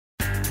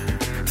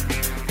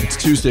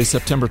Tuesday,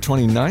 September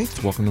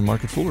 29th. Welcome to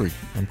Market Foolery.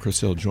 I'm Chris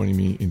Hill. Joining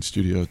me in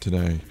studio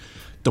today,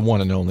 the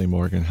one and only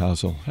Morgan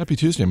Housel. Happy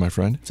Tuesday, my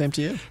friend. Same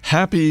to you.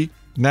 Happy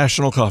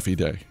National Coffee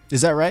Day.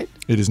 Is that right?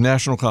 It is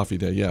National Coffee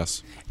Day,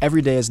 yes.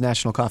 Every day is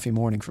National Coffee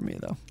Morning for me,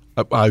 though.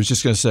 I was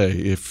just going to say,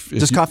 if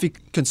does coffee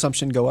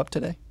consumption go up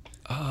today?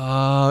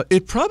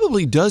 It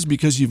probably does,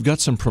 because you've got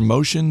some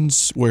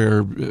promotions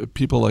where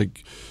people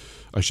like,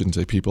 I shouldn't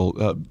say people,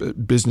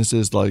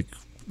 businesses like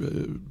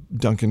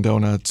Dunkin'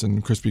 Donuts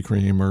and Krispy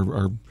Kreme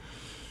or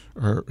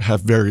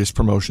have various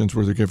promotions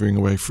where they're giving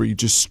away free,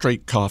 just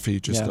straight coffee,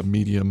 just a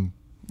medium.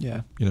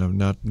 Yeah. You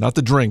know, not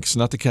the drinks,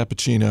 not the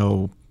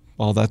cappuccino,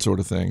 all that sort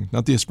of thing.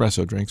 Not the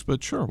espresso drinks,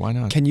 but sure, why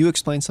not? Can you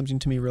explain something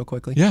to me real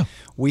quickly? Yeah.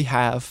 We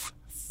have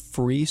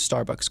free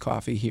Starbucks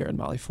coffee here in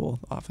Motley Fool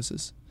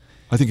offices.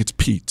 I think it's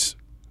Pete's.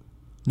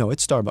 No,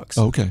 it's Starbucks.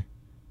 Oh, okay.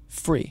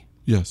 Free.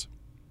 Yes.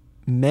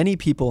 Many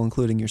people,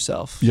 including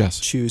yourself, yes,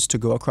 choose to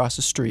go across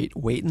the street,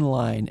 wait in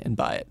line, and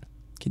buy it.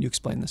 Can you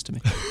explain this to me?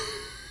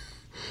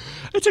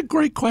 It's a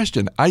great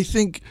question. I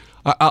think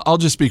I'll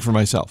just speak for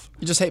myself.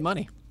 You just hate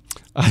money.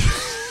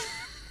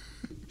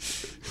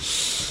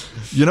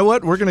 You know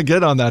what? We're going to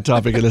get on that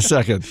topic in a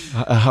second,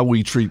 how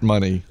we treat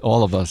money,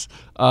 all of us.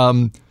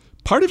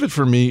 Part of it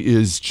for me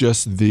is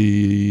just I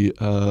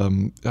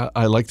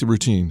like the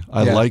routine.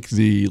 I like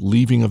the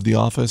leaving of the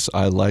office.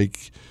 I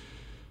like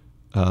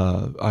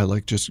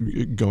just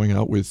going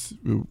out with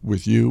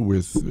you,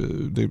 with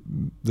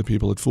the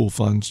people at Fool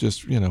Funds,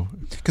 just, you know.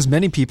 Because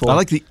many people... I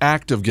like the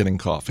act of getting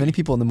coffee. Many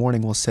people in the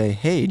morning will say,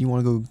 hey, do you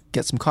want to go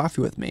get some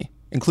coffee with me?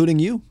 Including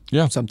you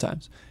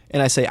sometimes.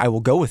 And I say, I will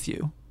go with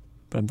you,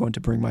 but I'm going to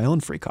bring my own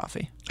free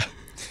coffee.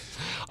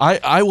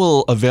 I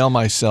will avail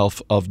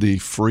myself of the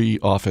free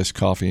office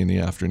coffee in the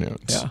afternoons.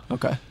 Yeah,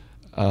 okay.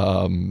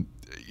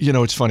 You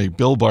know, it's funny.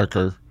 Bill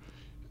Barker,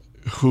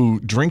 who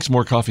drinks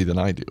more coffee than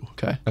I do,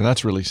 and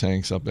that's really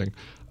saying something.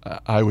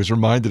 I was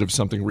reminded of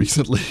something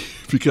recently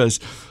because,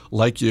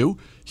 like you,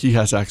 he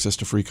has access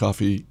to free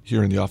coffee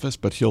here in the office,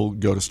 but he'll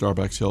go to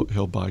Starbucks,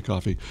 he'll buy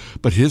coffee.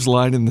 But his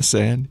line in the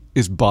sand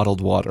is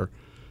bottled water.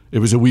 It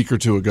was a week or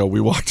two ago.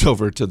 We walked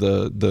over to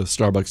the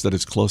Starbucks that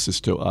is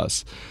closest to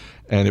us,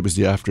 and it was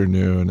the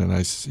afternoon, and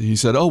he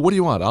said, oh, what do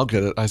you want? I'll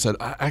get it. I said,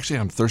 actually,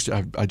 I'm thirsty.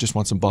 I just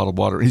want some bottled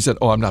water. And he said,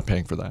 oh, I'm not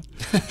paying for that.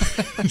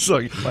 It's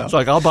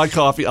like, I'll buy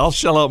coffee. I'll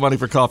shell out money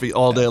for coffee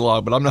all day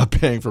long, but I'm not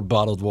paying for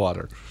bottled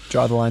water.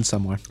 Draw the line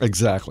somewhere.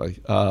 Exactly.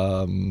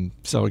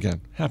 So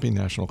again, happy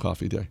National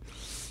Coffee Day.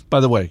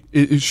 By the way,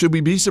 should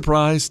we be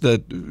surprised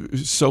that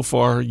so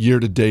far, year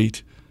to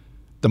date,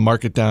 the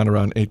market down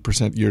around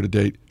 8% year to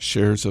date,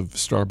 shares of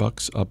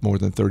Starbucks up more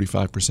than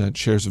 35%,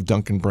 shares of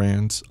Dunkin'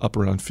 Brands up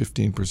around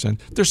 15%.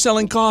 They're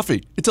selling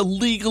coffee. It's a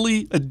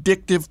legally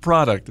addictive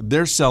product.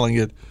 They're selling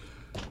it.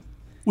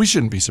 We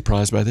shouldn't be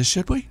surprised by this,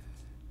 should we?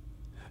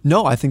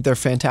 No, I think they're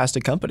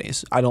fantastic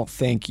companies. I don't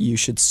think you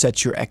should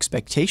set your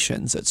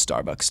expectations that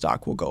Starbucks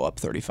stock will go up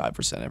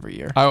 35% every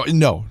year.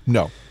 No.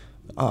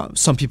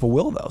 Some people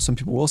will, though. Some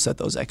people will set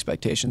those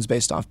expectations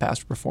based off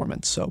past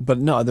performance. So, but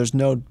no, there's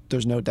no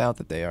doubt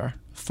that they are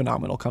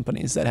phenomenal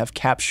companies that have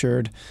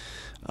captured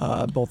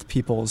both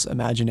people's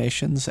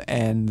imaginations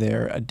and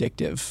their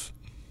addictive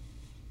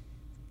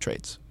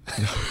traits.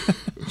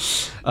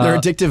 Their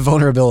addictive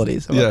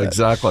vulnerabilities. Yeah,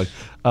 exactly.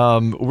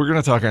 We're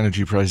going to talk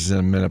energy prices in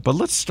a minute, but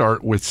let's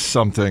start with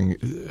something,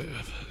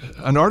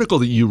 an article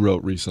that you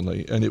wrote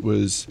recently, and it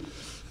was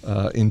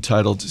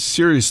entitled,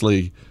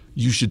 Seriously,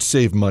 You Should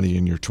Save Money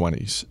in Your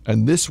 20s.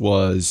 And this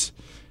was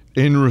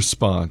in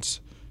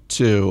response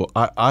to,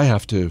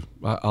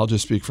 I'll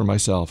just speak for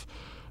myself,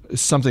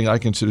 something I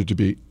consider to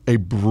be a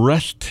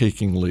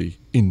breathtakingly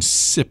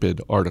insipid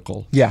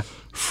article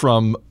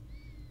from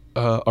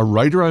a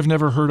writer I've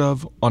never heard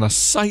of on a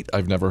site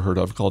I've never heard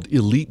of called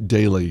Elite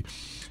Daily.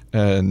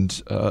 And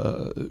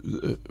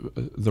the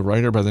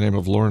writer by the name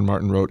of Lauren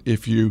Martin wrote,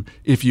 if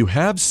you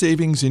have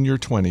savings in your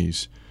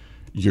 20s,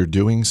 you're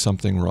doing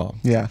something wrong.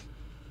 Yeah.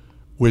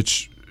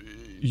 Which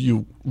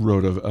you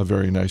wrote a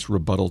very nice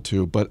rebuttal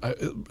to. But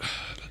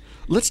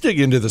let's dig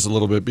into this a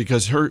little bit,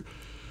 because her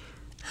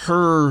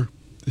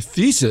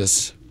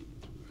thesis,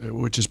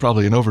 which is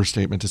probably an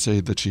overstatement to say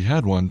that she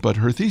had one, but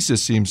her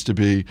thesis seems to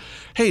be,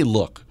 hey,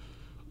 look,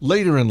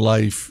 later in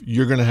life,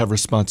 you're going to have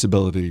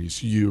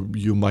responsibilities.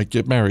 You might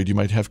get married. You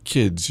might have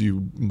kids.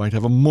 You might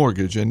have a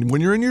mortgage. And when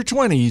you're in your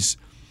 20s,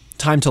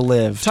 time to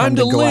live. Time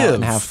to go out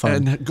and have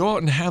fun. And go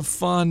out and have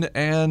fun.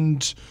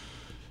 And,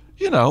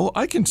 you know,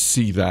 I can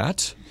see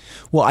that.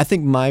 Well, I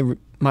think my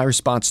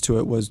response to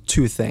it was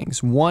two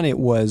things. One, it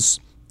was,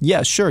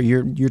 yeah, sure,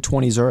 your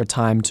 20s are a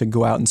time to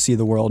go out and see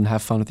the world and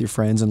have fun with your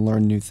friends and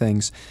learn new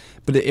things.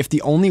 But if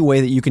the only way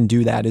that you can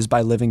do that is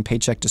by living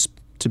paycheck to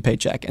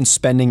paycheck and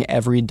spending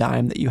every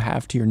dime that you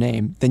have to your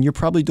name, then you're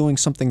probably doing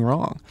something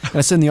wrong. And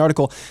I said in the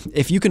article,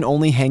 if you can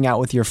only hang out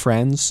with your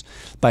friends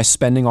by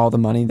spending all the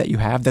money that you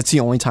have, that's the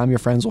only time your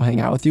friends will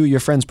hang out with you, your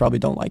friends probably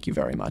don't like you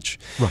very much.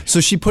 Right. So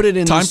she put it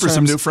in time for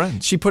some new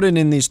friends. She put it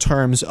in these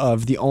terms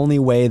of the only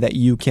way that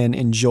you can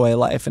enjoy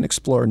life and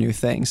explore new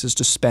things is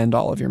to spend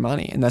all of your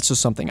money. And that's just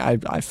something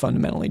I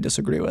fundamentally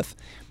disagree with.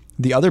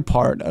 The other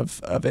part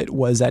of it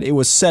was that it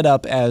was set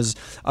up as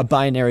a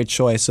binary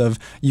choice of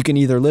you can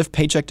either live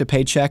paycheck to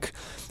paycheck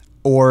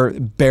or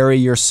bury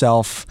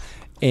yourself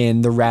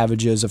in the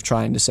ravages of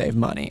trying to save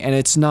money. And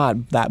it's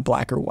not that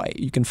black or white.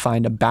 You can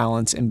find a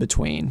balance in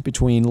between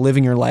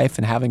living your life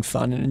and having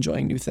fun and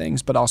enjoying new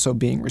things, but also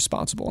being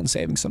responsible and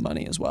saving some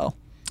money as well.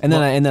 And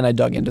then I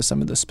dug into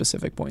some of the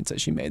specific points that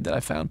she made that I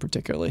found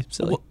particularly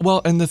silly.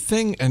 Well, and the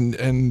thing,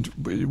 and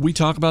we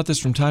talk about this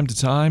from time to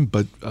time,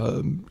 but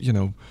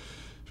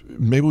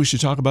maybe we should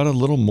talk about it a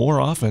little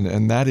more often,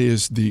 and that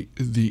is the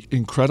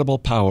incredible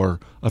power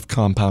of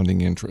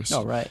compounding interest.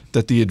 Oh, right.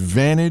 That the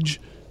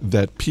advantage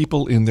that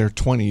people in their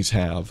 20s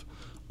have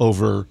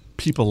over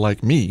people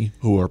like me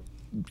who are,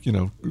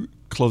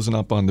 closing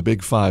up on the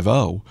big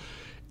 5-0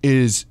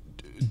 is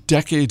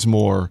decades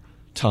more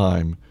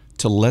time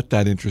to let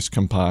that interest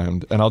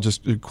compound. And I'll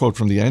just quote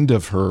from the end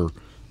of her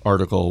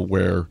article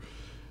where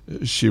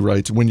she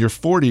writes, when you're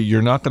 40,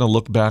 you're not going to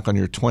look back on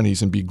your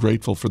 20s and be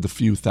grateful for the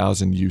few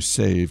thousand you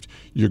saved.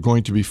 You're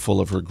going to be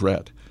full of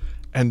regret.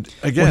 And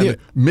again,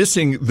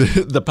 missing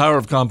the power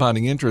of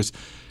compounding interest.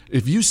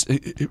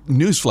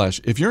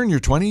 Newsflash, if you're in your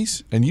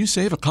 20s and you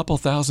save a couple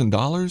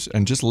 $1,000s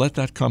and just let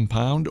that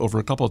compound over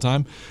a couple of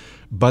times,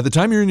 by the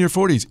time you're in your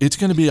 40s, it's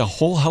going to be a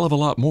whole hell of a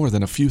lot more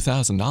than a few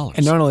 $1,000s.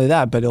 And not only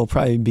that, but it'll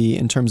probably be,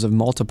 in terms of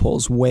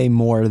multiples, way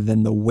more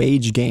than the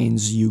wage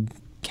gains you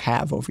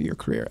have over your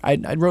career.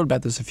 I wrote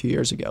about this a few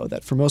years ago,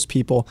 that for most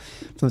people,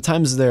 from the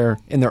times they're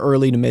in their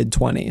early to mid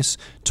 20s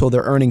till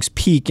their earnings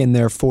peak in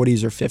their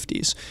 40s or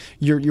 50s,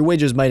 your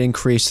wages might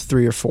increase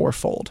 3 or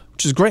 4-fold,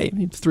 which is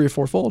great, 3 or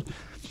 4-fold.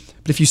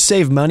 But if you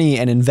save money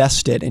and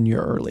invest it in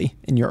your early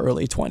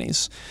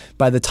 20s,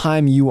 by the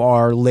time you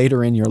are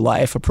later in your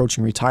life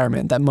approaching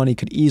retirement, that money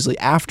could easily,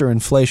 after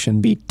inflation,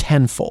 be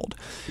 10-fold.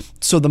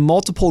 So the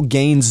multiple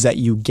gains that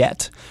you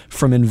get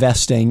from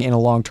investing in a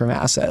long-term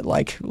asset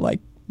like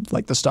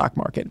the stock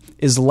market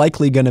is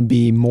likely going to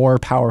be more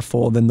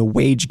powerful than the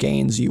wage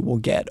gains you will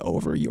get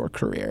over your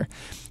career.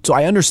 So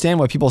I understand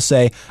why people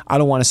say, I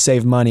don't want to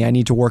save money, I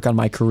need to work on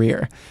my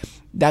career.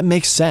 That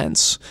makes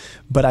sense,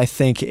 but I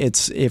think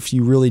it's, if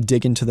you really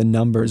dig into the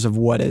numbers of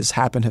what has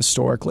happened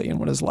historically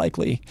and what is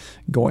likely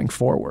going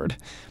forward,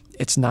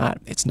 it's not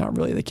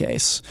really the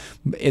case.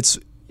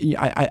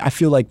 I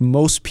feel like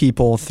most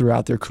people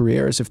throughout their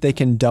careers, if they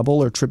can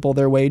double or triple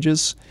their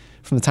wages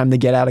from the time they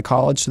get out of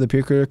college to the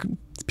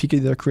peak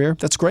of their career,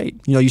 that's great.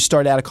 You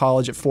start out of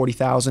college at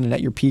 $40,000 and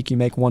at your peak you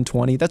make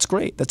 $120,000. That's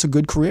great. That's a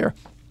good career.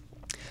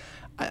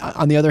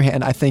 On the other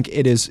hand, I think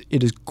it is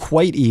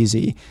quite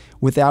easy,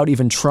 without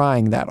even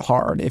trying that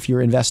hard, if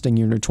you're investing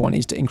in your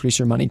 20s, to increase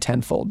your money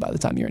 10-fold by the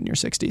time you're in your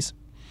 60s.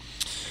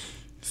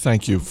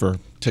 Thank you for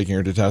taking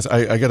her to task.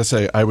 I got to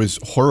say, I was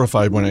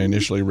horrified when I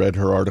initially read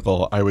her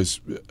article. I was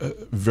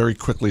very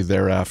quickly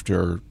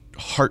thereafter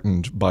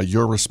heartened by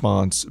your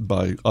response,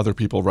 by other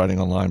people writing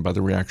online, by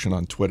the reaction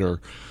on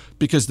Twitter.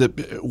 Because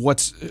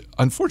what's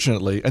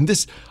unfortunately, and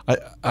this,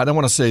 I don't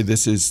want to say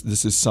this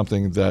is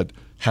something that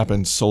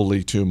happens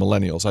solely to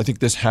millennials. I think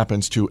this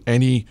happens to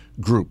any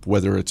group,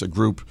 whether it's a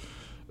group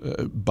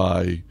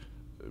by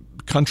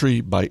country,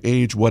 by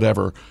age,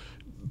 whatever.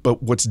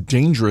 But what's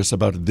dangerous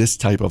about this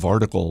type of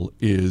article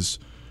is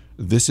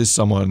this is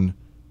someone,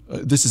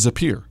 this is a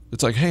peer.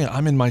 It's like, hey,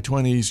 I'm in my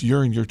 20s,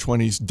 you're in your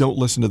 20s. Don't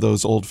listen to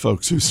those old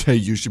folks who say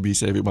you should be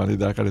saving money,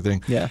 that kind of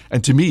thing. Yeah.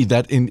 And to me,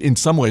 that in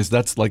some ways,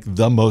 that's like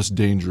the most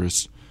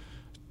dangerous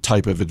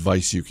type of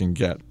advice you can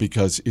get,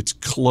 because it's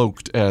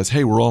cloaked as,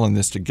 hey, we're all in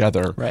this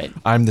together. Right.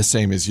 I'm the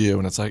same as you.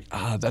 And it's like,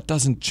 that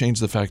doesn't change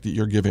the fact that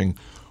you're giving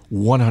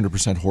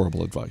 100%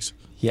 horrible advice.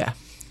 Yeah.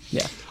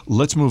 Yeah.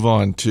 Let's move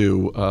on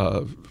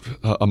to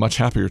a much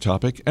happier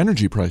topic: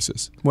 energy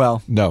prices.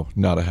 Well, no,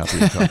 not a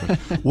happier topic.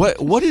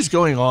 What is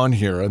going on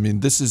here? I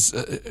mean, this is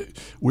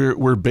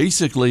we're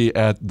basically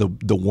at the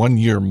 1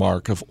 year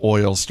mark of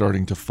oil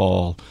starting to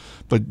fall.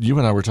 But you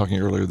and I were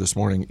talking earlier this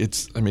morning.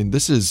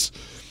 This is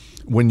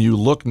when you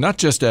look not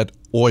just at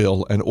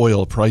oil and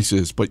oil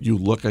prices, but you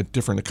look at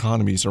different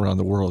economies around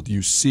the world.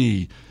 You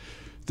see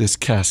this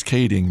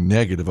cascading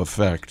negative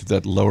effect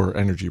that lower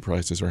energy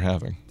prices are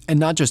having. And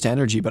not just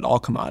energy, but all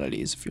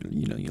commodities. If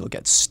you look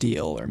at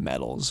steel or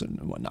metals and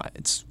whatnot,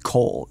 it's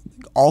coal.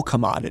 All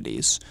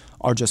commodities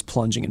are just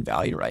plunging in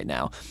value right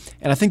now.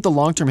 And I think the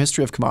long-term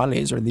history of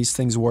commodities are these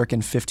things work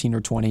in 15 or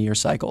 20-year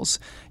cycles.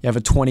 You have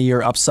a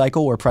 20-year up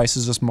cycle where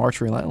prices just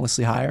march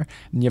relentlessly higher,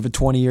 and you have a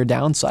 20-year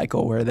down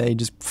cycle where they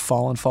just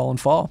fall and fall and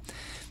fall.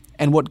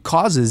 And what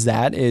causes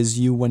that is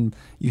when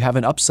you have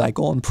an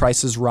upcycle and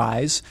prices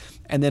rise,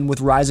 and then with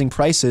rising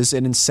prices,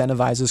 it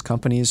incentivizes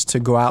companies to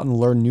go out and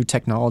learn new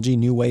technology,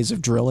 new ways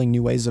of drilling,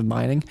 new ways of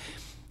mining.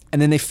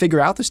 And then they figure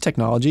out this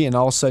technology, and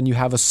all of a sudden you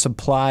have a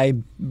supply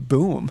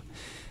boom.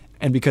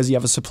 And because you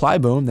have a supply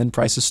boom, then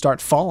prices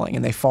start falling,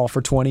 and they fall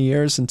for 20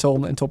 years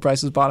until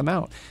prices bottom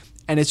out.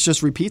 And it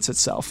just repeats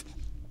itself.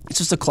 It's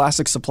just a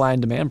classic supply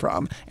and demand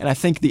problem. And I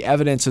think the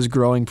evidence is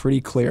growing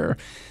pretty clear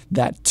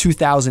that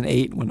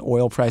 2008, when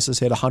oil prices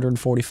hit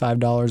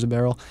 $145 a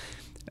barrel,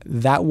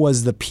 that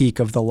was the peak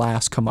of the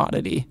last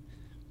commodity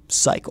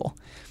cycle.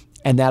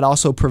 And that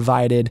also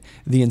provided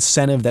the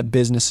incentive that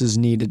businesses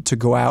needed to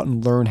go out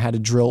and learn how to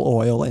drill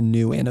oil in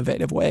new,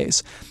 innovative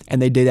ways.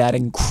 And they did that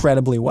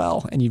incredibly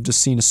well. And you've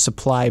just seen a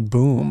supply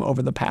boom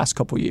over the past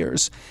couple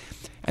years.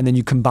 And then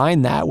you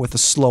combine that with a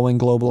slowing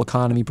global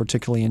economy,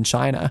 particularly in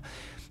China,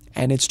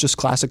 and it's just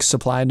classic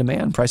supply and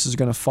demand. Prices are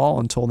going to fall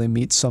until they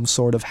meet some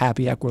sort of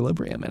happy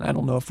equilibrium. And I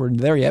don't know if we're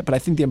there yet, but I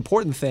think the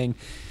important thing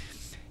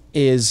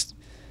is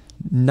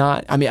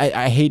not, I mean,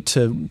 I hate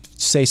to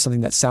say something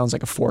that sounds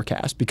like a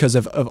forecast because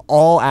of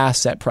all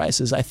asset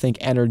prices, I think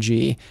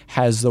energy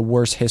has the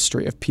worst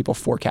history of people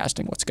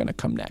forecasting what's going to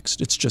come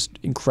next. It's just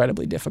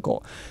incredibly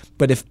difficult.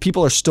 But if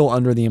people are still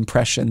under the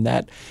impression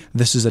that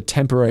this is a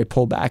temporary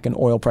pullback and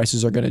oil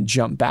prices are going to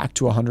jump back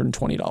to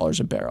 $120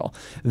 a barrel,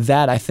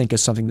 that I think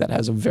is something that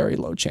has a very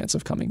low chance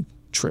of coming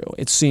true.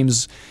 It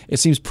seems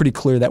pretty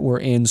clear that we're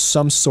in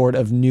some sort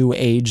of new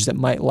age that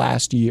might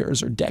last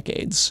years or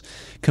decades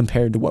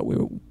compared to what we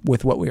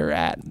were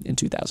at in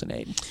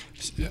 2008.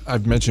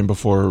 I've mentioned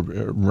before,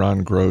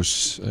 Ron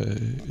Gross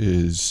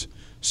is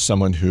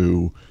someone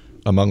who,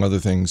 among other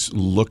things,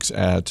 looks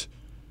at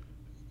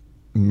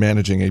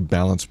managing a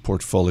balanced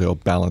portfolio,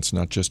 balanced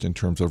not just in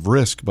terms of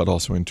risk, but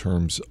also in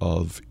terms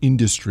of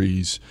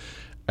industries,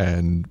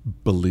 and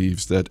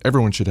believes that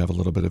everyone should have a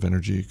little bit of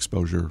energy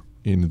exposure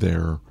in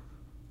their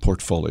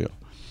portfolio.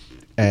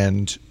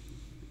 And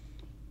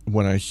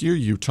when I hear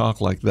you talk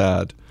like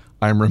that,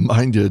 I'm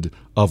reminded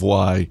of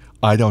why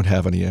I don't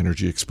have any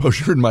energy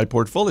exposure in my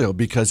portfolio,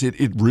 because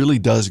it really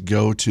does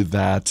go to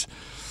that,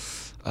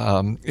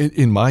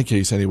 in my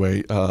case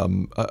anyway,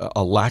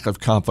 a lack of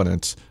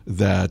confidence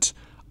that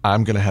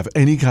I'm going to have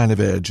any kind of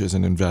edge as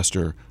an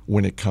investor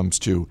when it comes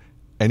to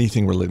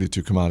anything related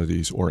to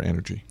commodities or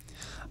energy.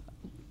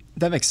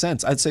 That makes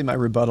sense. I'd say my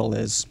rebuttal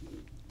is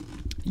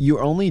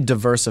you're only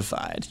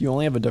diversified. You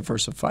only have a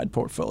diversified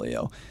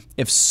portfolio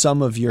if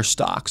some of your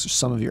stocks or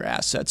some of your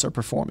assets are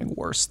performing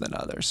worse than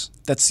others.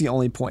 That's the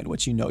only point in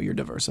which you know you're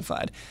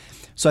diversified.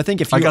 So I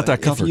think if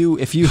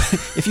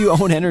you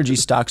own energy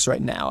stocks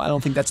right now, I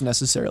don't think that's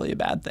necessarily a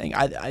bad thing.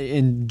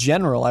 In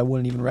general, I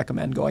wouldn't even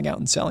recommend going out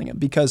and selling them,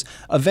 because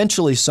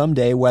eventually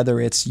someday, whether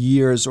it's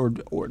years or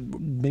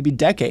maybe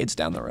decades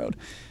down the road,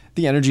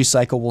 the energy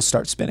cycle will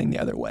start spinning the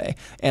other way.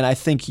 And I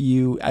think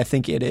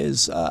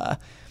it's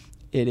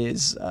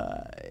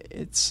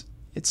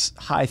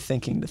high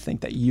thinking to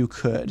think that you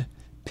could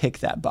pick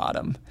that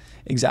bottom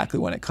exactly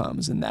when it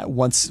comes, and that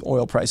once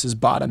oil prices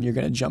bottom, you're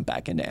going to jump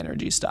back into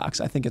energy stocks.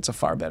 I think it's a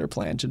far better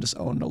plan to just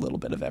own a little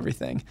bit of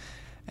everything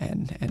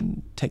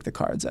and take the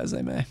cards as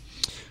they may.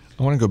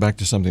 I want to go back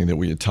to something that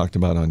we had talked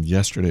about on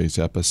yesterday's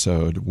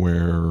episode,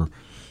 where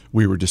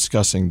we were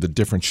discussing the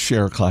different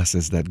share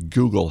classes that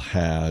Google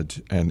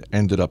had and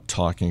ended up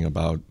talking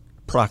about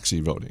proxy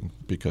voting,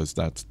 because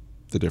that's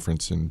the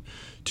difference in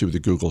two of the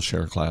Google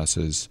share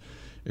classes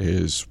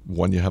is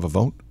one you have a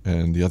vote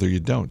and the other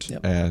you don't.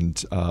 Yep.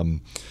 And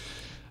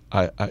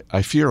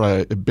I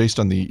fear, based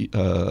on the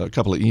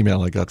couple of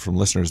email I got from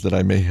listeners, that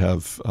I may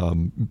have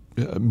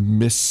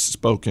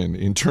misspoken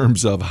in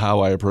terms of how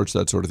I approach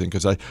that sort of thing,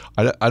 because I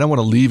don't want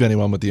to leave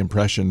anyone with the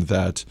impression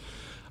that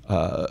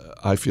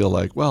I feel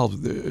like, well,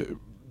 the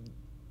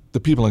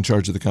people in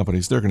charge of the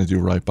companies, they're going to do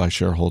right by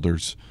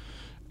shareholders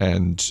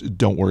and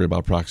don't worry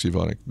about proxy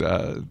voting.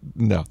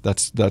 No,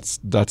 that's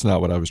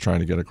not what I was trying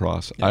to get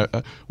across. Yeah.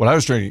 What I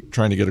was trying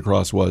to get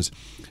across was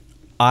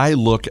I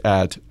look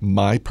at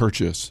my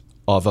purchase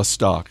of a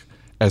stock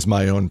as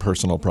my own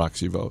personal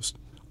proxy vote.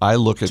 I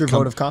look at your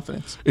vote of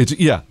confidence.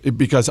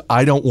 Because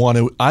I don't want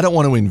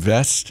to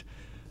invest.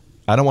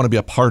 I don't want to be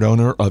a part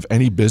owner of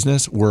any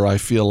business where I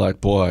feel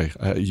like, boy,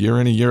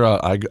 year in and year out,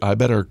 I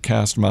better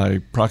cast my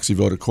proxy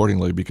vote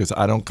accordingly, because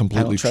I don't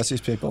trust these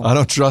people. I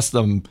don't trust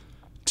them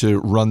to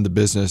run the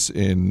business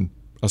in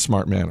a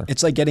smart manner.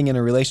 It's like getting in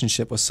a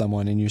relationship with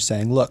someone and you're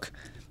saying, look,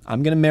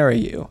 I'm going to marry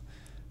you,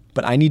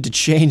 but I need to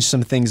change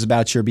some things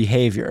about your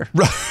behavior.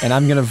 Right. And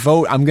I'm going to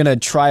vote. I'm going to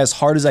try as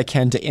hard as I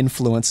can to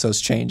influence those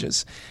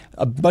changes.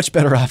 A much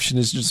better option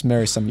is just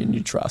marry someone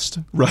you trust.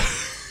 Right.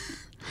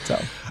 So,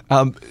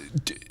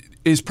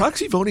 is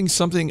proxy voting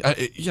something,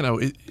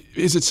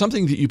 is it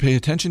something that you pay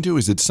attention to?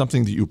 Is it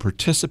something that you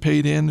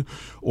participate in?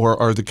 Or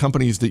are the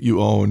companies that you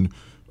own,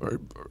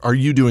 are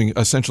you doing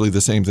essentially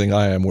the same thing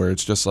I am, where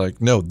it's just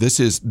like, no, this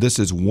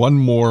is one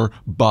more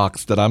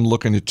box that I'm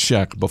looking to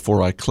check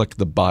before I click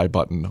the buy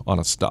button on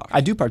a stock?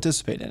 I do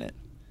participate in it.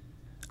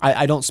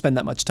 I don't spend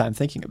that much time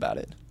thinking about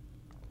it,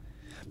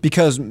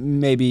 because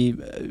maybe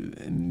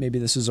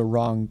this is a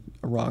wrong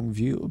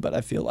view, but I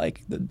feel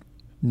like the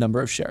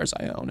number of shares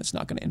I own is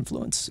not going to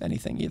influence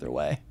anything either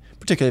way.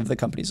 particularly if the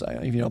company's,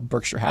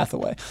 Berkshire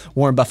Hathaway.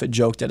 Warren Buffett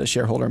joked at a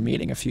shareholder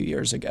meeting a few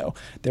years ago.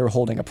 They were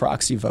holding a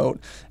proxy vote,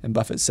 and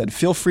Buffett said,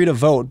 "Feel free to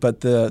vote,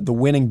 but the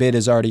winning bid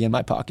is already in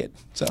my pocket."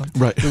 So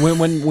right.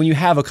 when you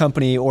have a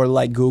company or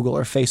like Google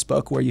or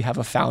Facebook where you have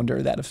a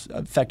founder that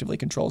effectively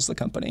controls the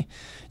company,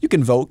 you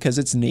can vote because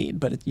it's neat,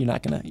 but you're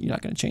not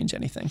gonna change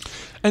anything.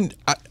 And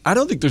I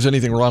don't think there's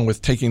anything wrong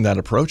with taking that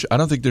approach. I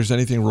don't think there's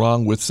anything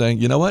wrong with saying,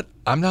 you know what,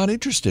 I'm not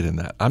interested in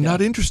that. I'm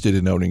not interested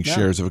in owning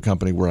shares of a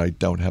company where I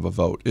don't have a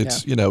vote.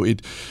 It's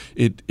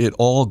it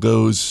all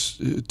goes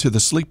to the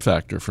sleep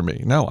factor for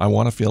me. No, I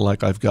want to feel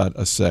like I've got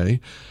a say,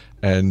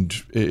 and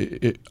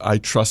I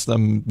trust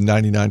them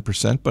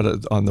 99%.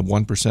 But on the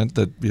 1%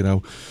 that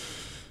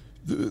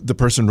the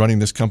person running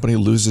this company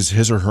loses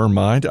his or her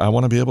mind, I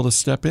want to be able to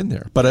step in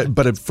there.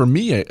 But for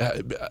me,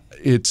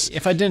 it's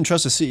if I didn't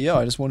trust the CEO,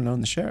 I just wouldn't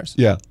own the shares.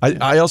 Yeah,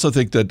 I also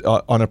think that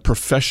on a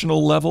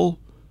professional level,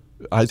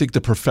 I think the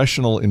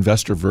professional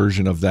investor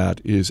version of that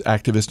is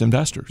activist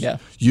investors. Yeah.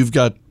 You've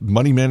got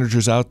money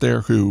managers out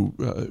there who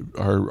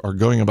are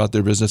going about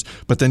their business,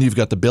 but then you've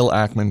got the Bill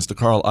Ackmans, the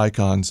Carl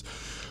Icahns,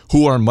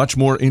 who are much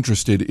more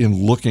interested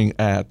in looking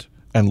at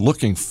and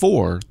looking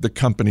for the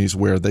companies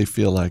where they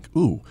feel like,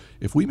 ooh,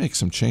 if we make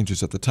some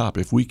changes at the top,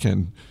 if we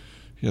can,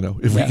 we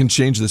can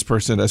change this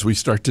person as we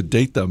start to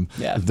date them,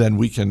 then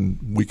we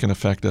can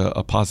affect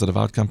a positive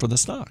outcome for the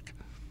stock.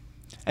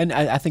 And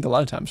I think a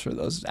lot of times for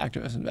those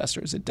activist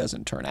investors, it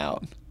doesn't turn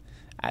out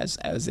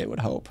as they would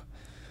hope.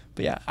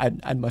 But yeah,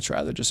 I'd much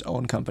rather just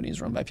own companies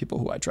run by people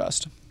who I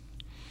trust.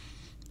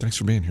 Thanks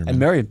for being here,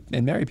 man.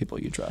 And marry people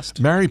you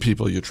trust. Marry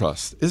people you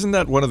trust. Isn't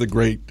that one of the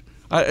great?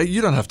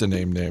 You don't have to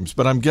name names,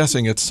 but I'm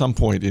guessing at some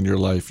point in your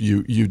life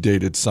you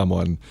dated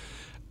someone,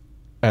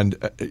 and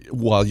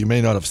while you may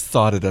not have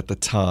thought it at the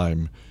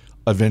time,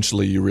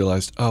 eventually you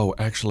realized, oh,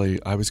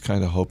 actually, I was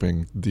kind of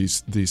hoping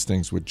these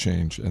things would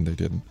change, and they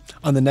didn't.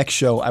 On the next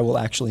show, I will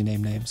actually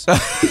name names.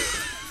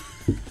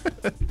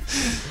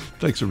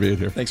 Thanks for being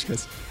here. Thanks,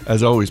 Chris.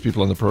 As always,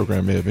 people on the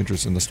program may have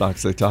interest in the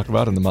stocks they talk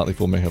about, and the Motley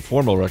Fool may have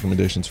formal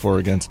recommendations for or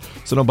against,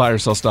 so don't buy or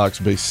sell stocks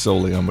based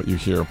solely on what you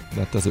hear.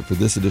 That does it for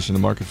this edition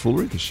of Market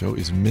Foolery. The show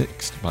is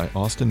mixed by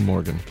Austin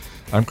Morgan.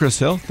 I'm Chris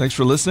Hill. Thanks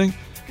for listening.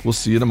 We'll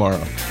see you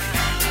tomorrow.